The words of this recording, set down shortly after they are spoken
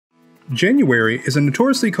January is a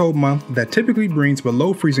notoriously cold month that typically brings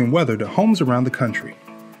below freezing weather to homes around the country.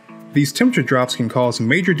 These temperature drops can cause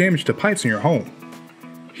major damage to pipes in your home.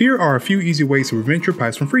 Here are a few easy ways to prevent your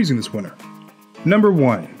pipes from freezing this winter. Number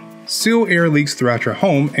 1. Seal air leaks throughout your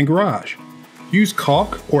home and garage. Use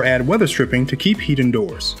caulk or add weather stripping to keep heat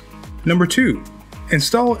indoors. Number 2.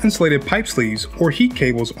 Install insulated pipe sleeves or heat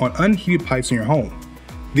cables on unheated pipes in your home.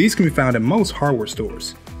 These can be found at most hardware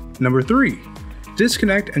stores. Number 3.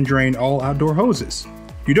 Disconnect and drain all outdoor hoses.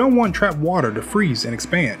 You don't want trapped water to freeze and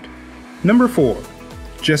expand. Number 4.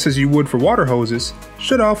 Just as you would for water hoses,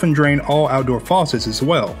 shut off and drain all outdoor faucets as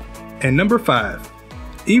well. And number 5.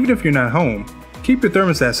 Even if you're not home, keep your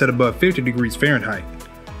thermostat set above 50 degrees Fahrenheit.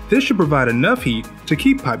 This should provide enough heat to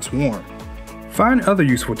keep pipes warm. Find other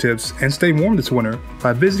useful tips and stay warm this winter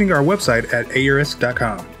by visiting our website at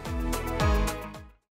ars.com.